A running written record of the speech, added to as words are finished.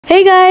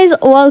Hey guys,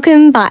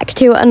 welcome back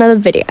to another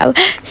video.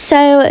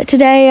 So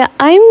today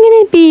I'm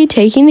going to be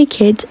taking the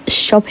kids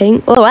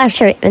shopping, well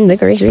actually in the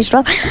grocery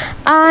store,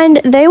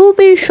 and they will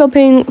be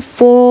shopping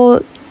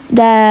for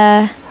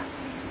their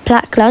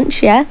packed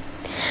lunch, yeah.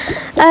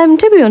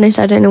 To be honest,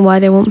 I don't know why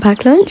they want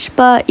packed lunch,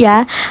 but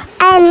yeah.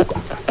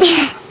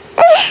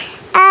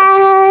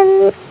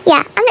 Yeah,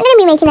 I'm not going to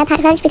be making their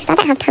packed lunch because I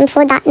don't have time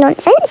for that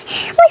nonsense.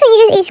 Why can't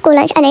you just eat school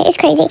lunch? I know, it's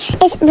crazy.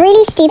 It's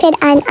really stupid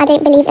and I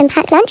don't believe in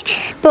packed lunch.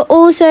 But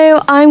also,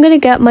 I'm going to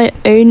get my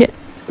own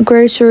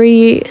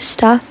grocery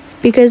stuff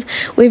because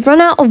we've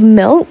run out of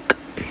milk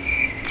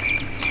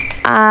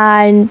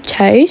and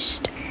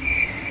toast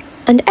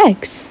and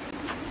eggs.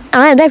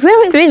 And I feel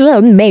like these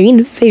are the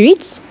main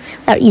foods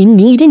that you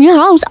need in your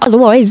house.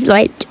 Otherwise,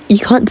 like, you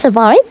can't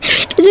survive.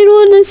 Is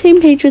anyone on the same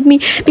page with me?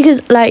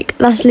 Because, like,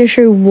 that's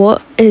literally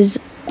what is...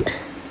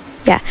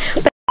 Yeah.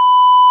 But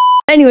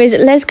anyways,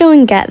 let's go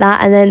and get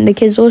that. And then the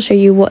kids will show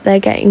you what they're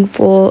getting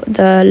for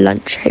the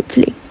lunch,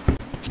 hopefully.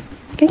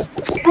 Okay.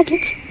 Bye,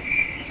 kids.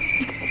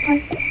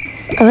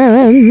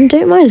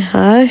 Don't mind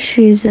her.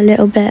 She's a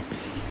little bit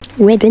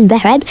weird in the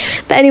head.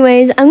 But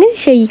anyways, I'm going to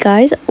show you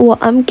guys what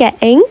I'm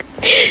getting.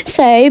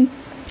 So...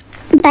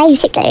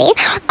 basically,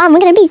 I'm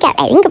going to be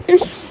getting,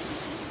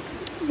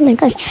 oh my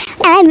gosh,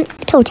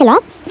 tortilla.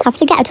 I have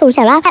to get a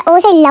tortilla. I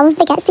also love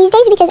baguettes these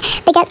days because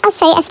baguettes are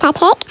so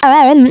aesthetic.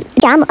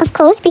 Jam, of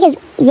course, because,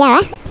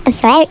 yeah,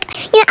 aesthetic.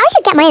 You know, I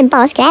should get my own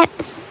basket.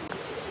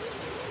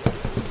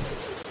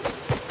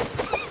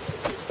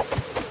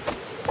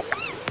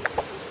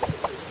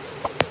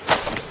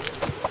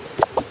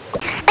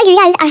 Okay,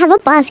 guys, I have a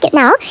basket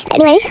now.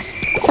 Anyways,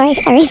 sorry.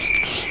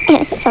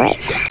 Sorry.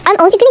 I'm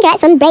also going to get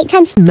some break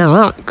time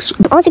snacks.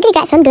 I'm also going to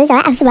get some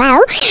dessert as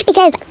well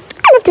because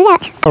I love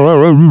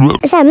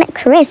dessert. Some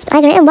crisps. I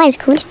don't know why it's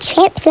called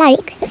chips.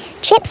 Like,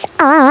 chips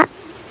are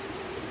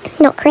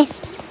not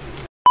crisps.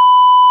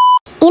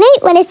 You know,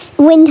 when it's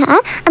winter,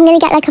 I'm going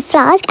to get like a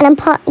flask and I'm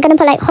going to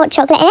put like hot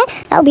chocolate in it.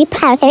 That'll be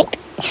perfect.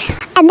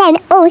 And then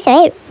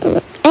also,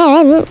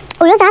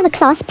 we also have a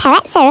class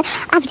pet, so I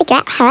have to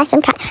get her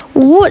some cat.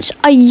 What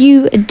are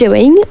you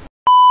doing?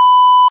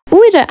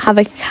 We don't have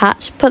a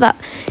cat. Put that.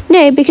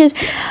 No, because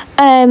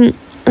the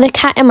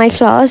cat in my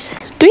class.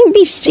 Don't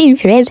be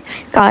stupid,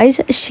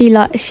 guys. She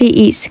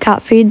eats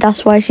cat food.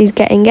 That's why she's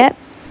getting it.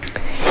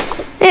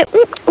 Why do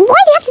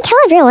you have to tell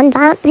everyone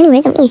that?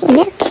 Anyways, I'm eating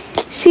it.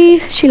 See,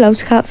 she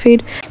loves cat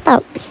food.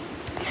 Well,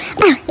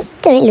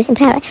 don't listen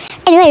to her.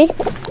 Anyways,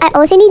 I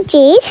also need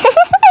juice.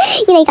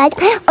 You know, guys,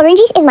 orange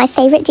juice is my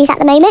favourite juice at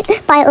the moment,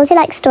 but I also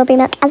like strawberry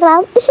milk as well.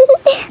 And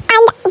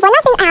one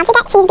other thing, I have to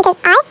get cheese because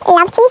I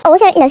love cheese.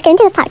 Also, loves going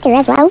to the factory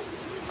as well.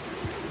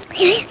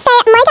 So,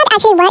 my dad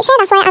actually works here,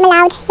 that's why I'm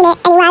allowed, you know,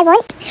 anywhere I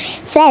want.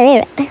 So,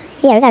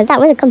 yeah, guys, that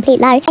was a complete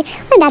lie.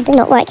 My dad does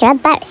not work here,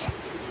 but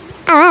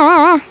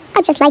I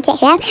just like it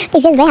here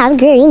because they have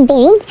green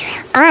beans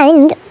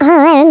and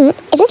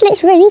it just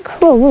looks really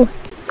cool.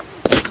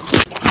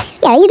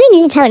 Yeah, you don't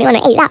need to tell anyone I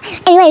ate that.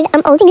 Anyways,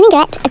 I'm also going to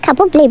get a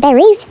couple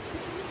blueberries.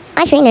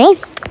 Actually, no.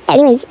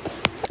 Anyways,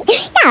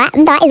 yeah,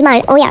 that is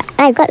mine. Oh, yeah,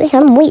 I've got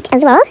some wheat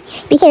as well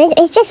because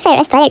it's just so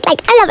aesthetic.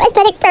 Like, I love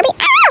aesthetic for me.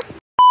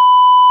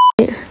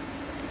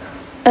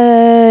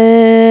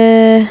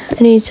 I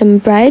need some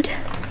bread.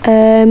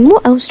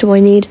 What else do I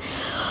need?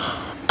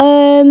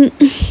 I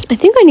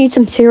think I need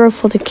some cereal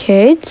for the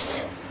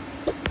kids.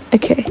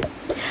 Okay.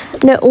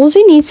 And I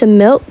also need some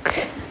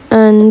milk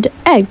and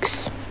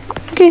eggs.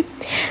 Okay,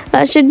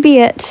 that should be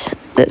it.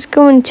 Let's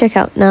go and check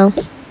out now.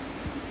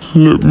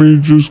 Let me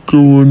just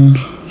go and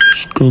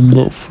scan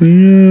that for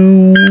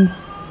you.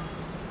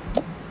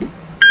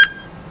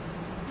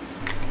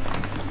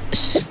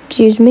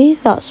 Excuse me,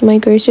 that's my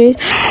groceries.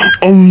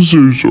 I'm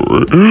so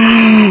sorry.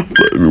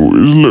 But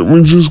anyways, let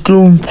me just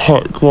go and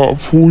pack that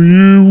for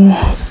you.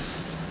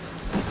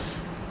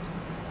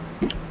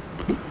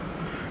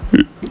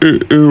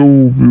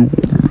 It'll be 1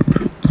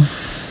 minute.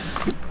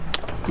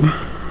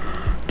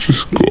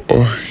 Just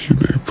gotta, you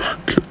know, pack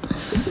it.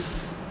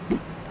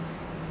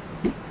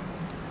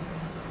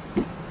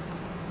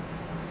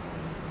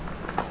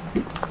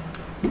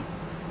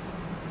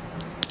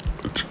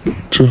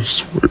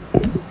 Just wait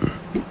 1 minute.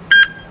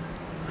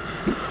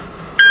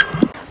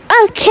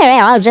 Okay,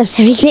 I'll just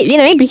hurry quickly, you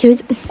know,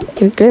 because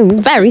you're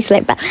going very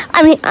slow. But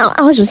I mean,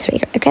 I'll just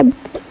hurry, okay?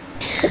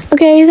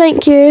 Okay,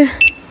 thank you.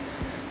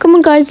 Come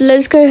on, guys,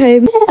 let's go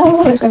home.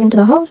 Let's go into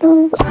the house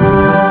now.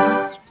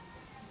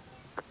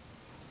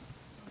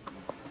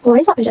 Why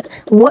is that vision?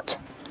 What?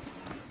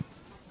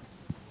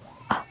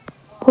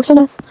 What's on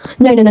earth?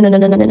 No.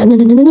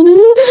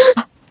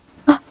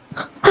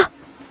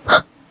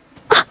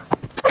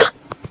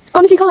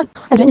 Honestly, can't.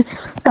 I don't know.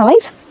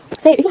 Guys,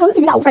 say it out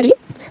already.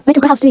 My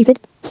dog has deleted.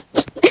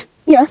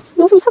 Yeah,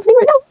 that's what's happening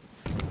right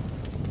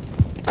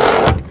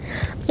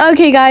now.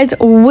 Okay, guys,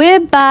 we're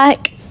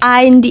back.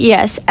 And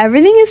yes,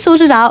 everything is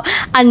sorted out,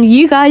 and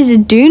you guys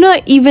do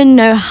not even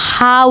know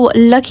how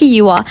lucky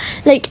you are.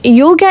 Like,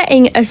 you're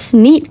getting a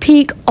sneak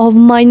peek of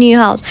my new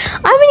house.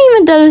 I haven't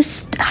even done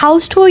a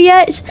house tour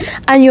yet,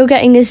 and you're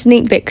getting a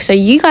sneak peek. So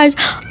you guys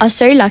are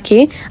so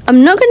lucky.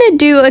 I'm not gonna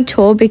do a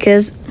tour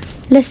because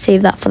let's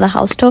save that for the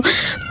house tour,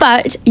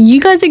 but you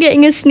guys are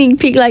getting a sneak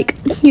peek. Like,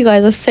 you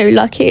guys are so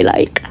lucky.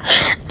 Like,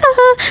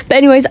 but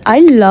anyways, I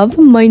love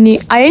my new,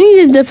 I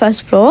only did the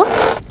first floor,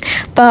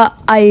 but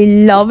I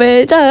love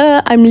it.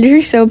 I'm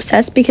literally so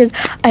obsessed because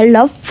I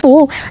love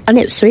fall and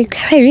it's so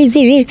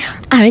crazy.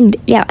 And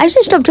yeah, I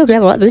should stop talking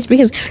about this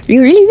because we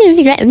really need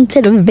to get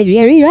into the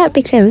video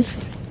because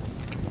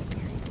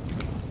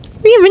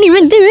we haven't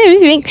even done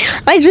anything.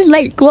 I just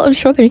like got on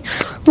shopping.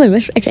 Oh my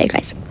gosh. Okay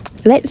guys,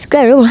 let's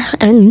go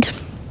and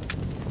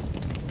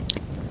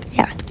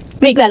yeah,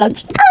 make their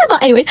lunch.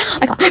 But anyways,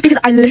 I can't because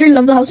I literally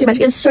love the house so much.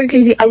 It's so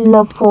crazy. I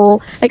love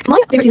fall. Like, my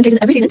favourite season changes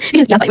every season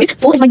because yeah, but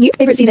anyways, fall is my new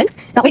favourite season.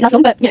 That won't last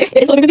long, but you know,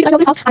 it's not going to be. I love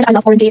the house and I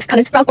love orangey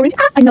colours, brown orange.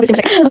 I love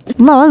it so much.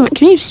 Mom,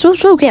 can you so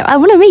cute? I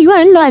want to make you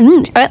a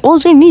lunch. I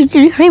also need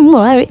to do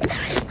more.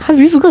 Have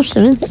you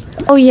forgotten?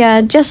 Oh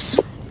yeah, just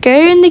go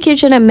in the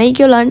kitchen and make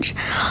your lunch.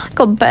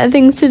 Got better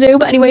things to do.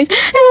 But anyways,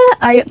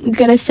 I'm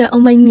gonna sit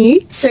on my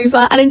new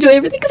sofa and enjoy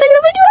everything because I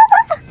love my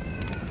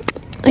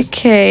new.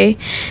 Okay,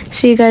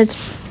 so you guys,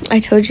 I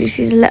told you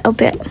she's a little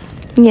bit,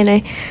 you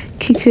know,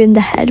 cuckoo in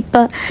the head,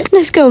 but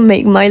let's go and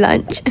make my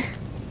lunch.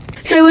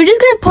 So we're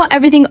just gonna put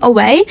everything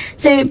away.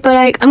 So, but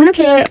like, I'm gonna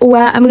put it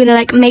where I'm gonna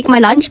like make my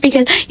lunch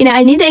because you know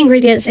I need the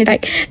ingredients. So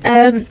like,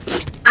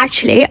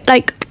 actually,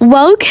 like,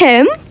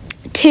 welcome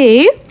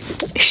to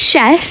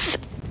Chef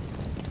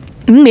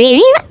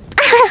me.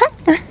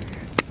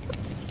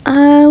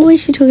 What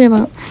is she talking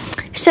about?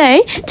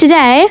 So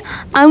today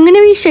I'm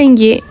gonna be showing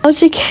you how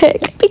to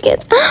cook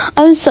because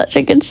I'm such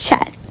a good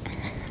chef.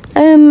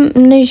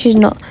 No, she's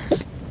not.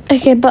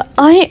 Okay, but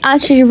I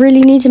actually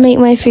really need to make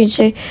my food.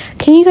 So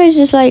can you guys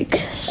just like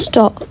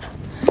stop?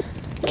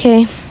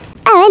 Okay.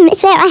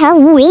 So I have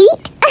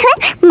wheat,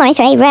 my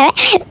favourite.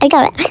 I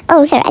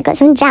got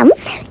some jam.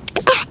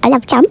 I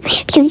love jam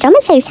because jam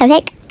is so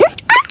thick.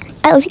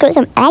 I also got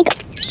some egg.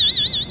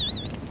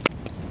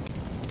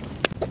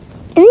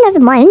 Never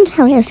mind,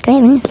 I was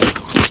screaming.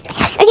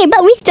 Okay,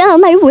 but we still have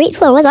my wheat.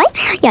 What was I?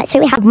 Yeah, so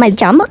we have my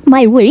jam,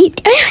 my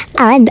wheat,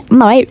 and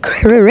my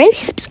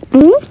crisps.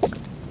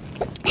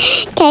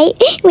 Okay,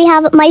 we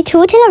have my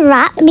tortilla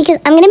wrap because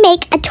I'm going to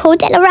make a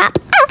tortilla wrap.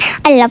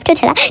 I love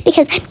tortilla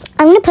because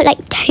I'm going to put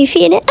like tofu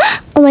in it.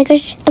 Oh my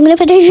gosh, I'm going to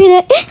put tofu in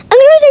it.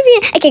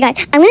 Okay, guys,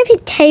 I'm going to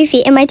put tofu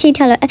in my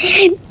tortilla.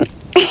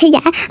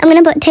 Yeah, I'm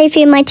going to put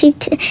tofu in my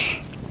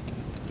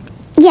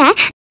yeah.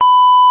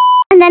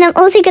 And then I'm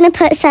also going to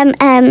put some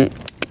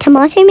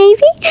tomato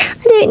maybe.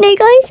 I don't know,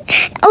 guys.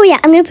 Oh yeah,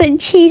 I'm going to put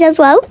cheese as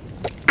well.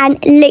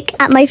 And look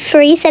at my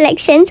free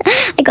selections.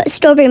 I got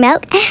strawberry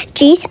milk,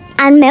 juice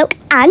and milk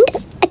and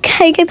a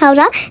cocoa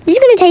powder. This is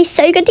going to taste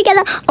so good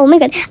together. Oh my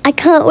god, I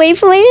can't wait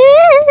for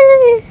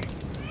it.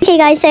 Okay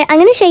guys, so I'm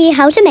going to show you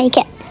how to make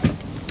it.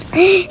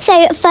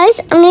 So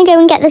first I'm going to go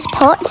and get this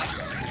pot.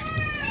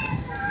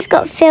 It's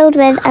got filled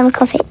with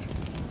coffee.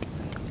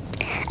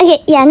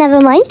 Okay, yeah,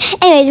 never mind.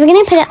 Anyways, we're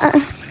going to put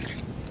it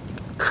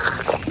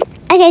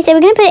okay, so we're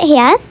going to put it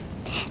here.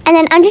 And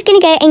then I'm just going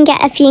to go and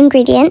get a few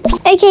ingredients.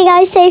 Okay,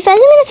 guys, so first I'm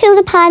going to fill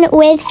the pan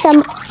with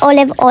some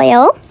olive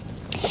oil.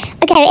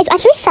 Okay, it's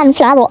actually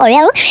sunflower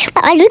oil,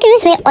 but I'm just going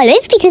to say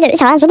olive because it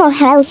sounds more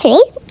healthy.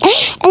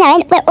 And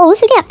then we're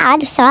also going to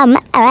add some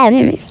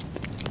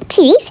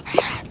cheese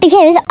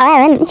because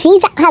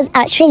cheese has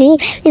actually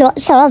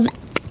lots of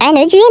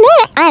energy in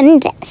it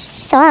and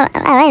some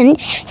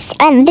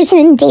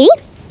vitamin D.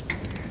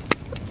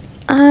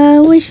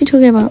 What is she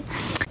talking about?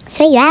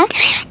 So yeah,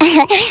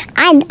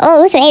 and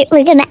also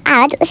we're gonna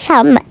add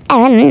some.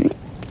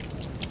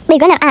 We're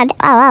gonna add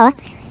our.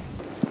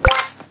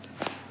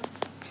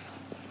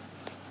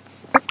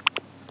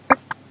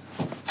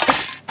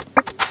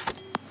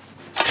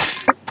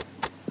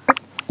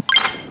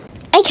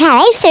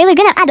 Okay, so we're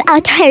gonna add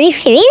our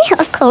tofu,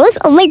 of course.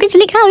 Oh my gosh,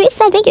 look how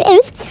exciting it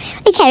is.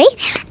 Okay,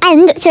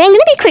 and so I'm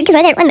gonna be quick because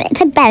I don't want it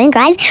to burn,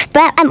 guys.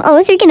 But I'm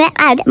also gonna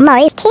add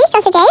my tea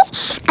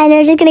sausages, and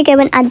I'm just gonna go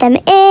and add them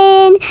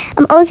in.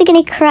 I'm also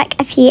gonna crack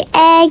a few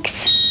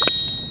eggs.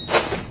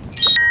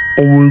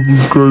 Oh my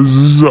god, guys,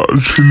 this is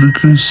actually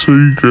looking so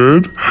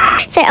good.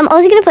 So I'm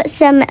also gonna put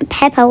some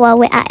pepper while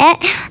we're at it,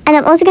 and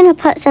I'm also gonna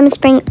put some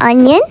spring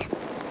onion.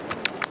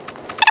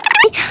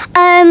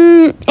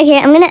 Okay,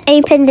 I'm gonna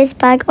open this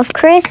bag of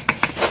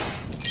crisps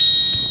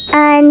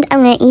and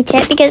I'm gonna eat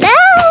it because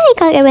I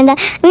can't go in there.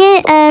 I'm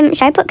gonna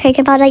should I put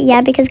cocoa powder?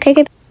 Yeah, because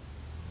cocoa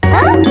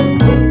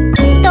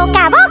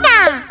TOCA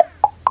BOCA.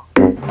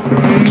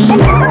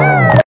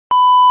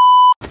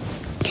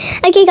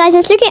 Okay guys,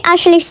 it's looking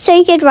actually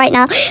so good right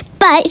now,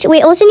 but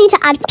we also need to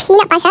add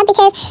peanut butter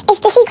because it's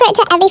the secret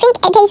to everything.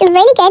 It tastes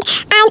really good,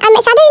 and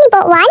sad I only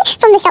bought one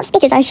from the shops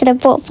because I should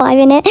have bought 5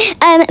 in it.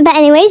 But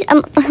anyways,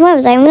 where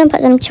was I? I'm gonna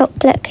put some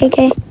chocolate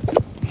cocoa.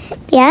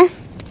 Yeah.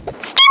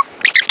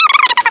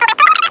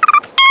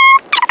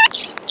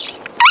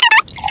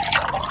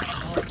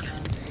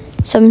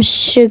 some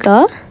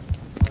sugar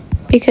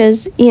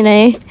because, you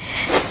know,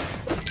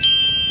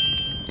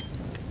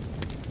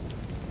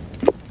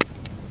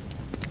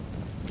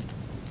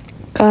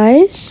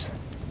 guys,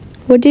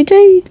 what did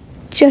I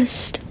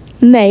just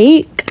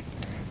make?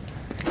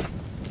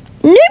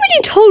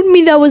 Nobody told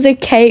me there was a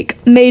cake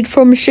made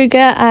from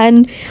sugar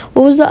and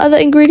what was the other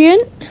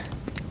ingredient?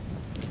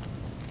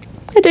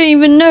 I don't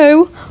even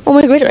know. Oh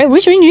my gosh, I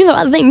wish I knew the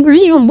other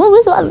ingredient. What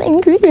was the other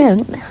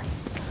ingredient?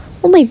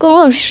 Oh my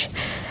gosh.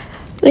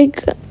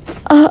 Like,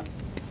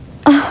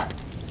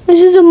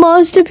 this is a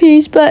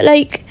masterpiece, but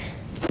like...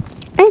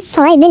 And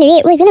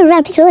finally, we're going to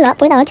wrap it all up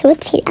with our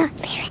tortilla.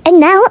 And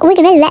now we're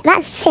going to let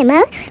that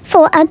simmer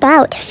for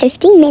about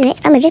 15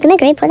 minutes. And we're just going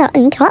to go put that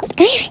on top.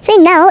 So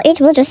now it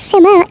will just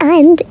simmer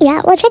and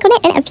yeah, we'll check on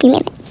it in a few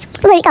minutes.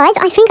 Right guys,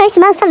 I think I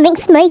smell something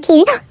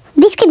smoky.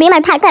 This could be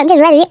my packed lunch is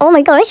ready. Oh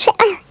my gosh.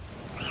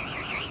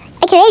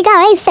 Okay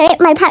guys, so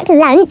my packed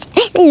lunch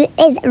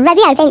is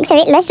ready I think. So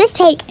let's just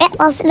take it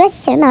off the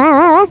simmer.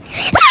 Ow! Ow!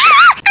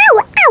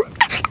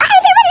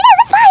 Everybody,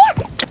 there's a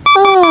fire!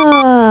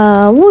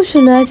 Ah, what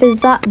on earth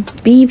is that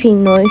beeping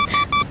noise?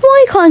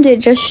 Why can't it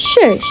just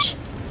shush?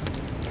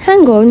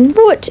 Hang on,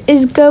 what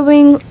is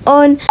going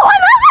on? Oh, what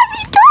have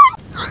you done?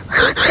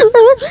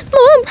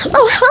 Mom,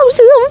 our house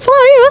is on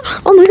fire!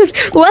 Oh my god,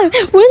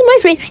 where's my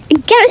phone?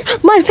 Get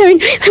my phone!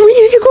 We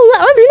need to call the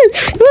ambulance!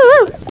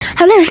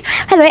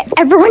 Hello,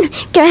 everyone,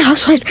 get a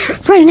house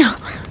right now!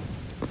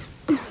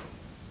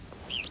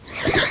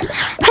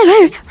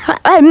 Hello,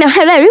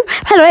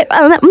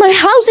 my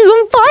house is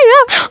on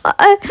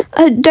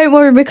fire! Don't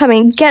worry, we're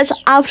coming. Get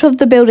out of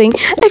the building.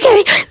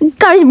 Okay,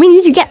 guys, we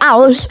need to get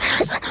out.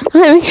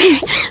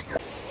 Okay.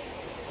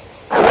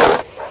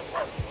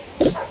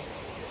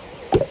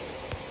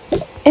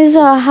 Is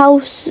our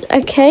house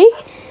okay?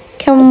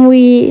 Can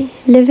we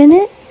live in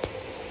it?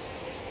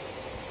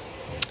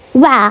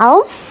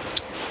 Well,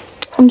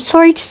 I'm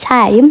sorry to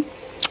say,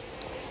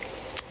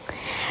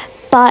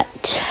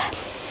 but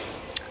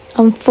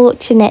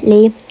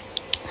unfortunately,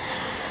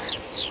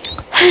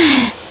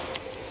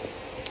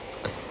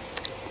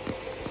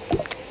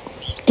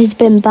 it's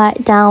been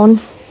burnt down.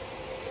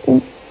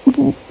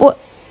 What?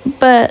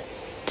 But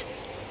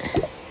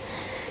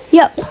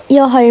yep,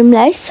 you're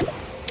homeless.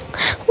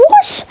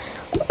 What?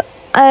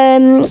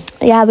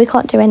 Yeah, we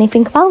can't do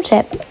anything about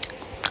it.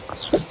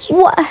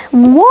 What?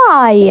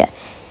 Why?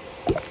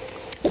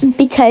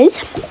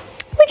 Because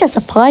we're just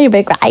a fire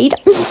brigade.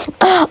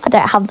 I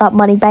don't have that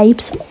money,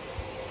 babes.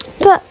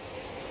 But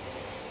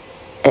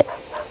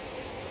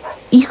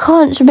you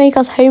can't make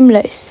us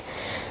homeless.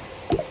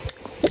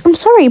 I'm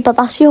sorry, but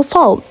that's your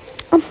fault.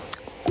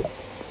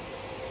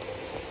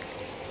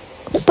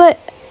 But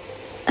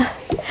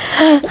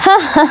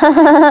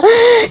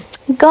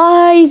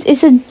guys,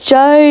 it's a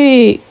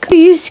joke.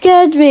 You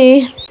scared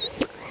me.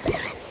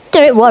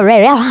 Don't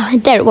worry,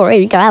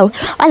 girl.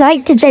 I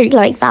like to joke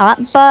like that.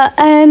 But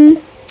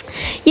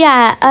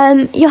yeah,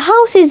 your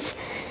house is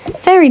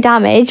very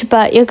damaged,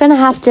 but you're gonna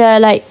have to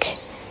like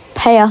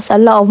pay us a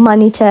lot of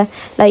money to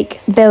like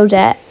build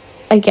it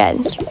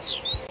again.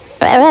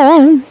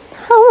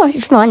 How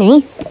much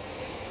money?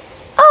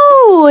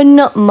 Oh,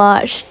 not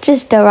much,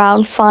 just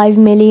around 5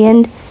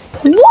 million.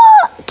 What?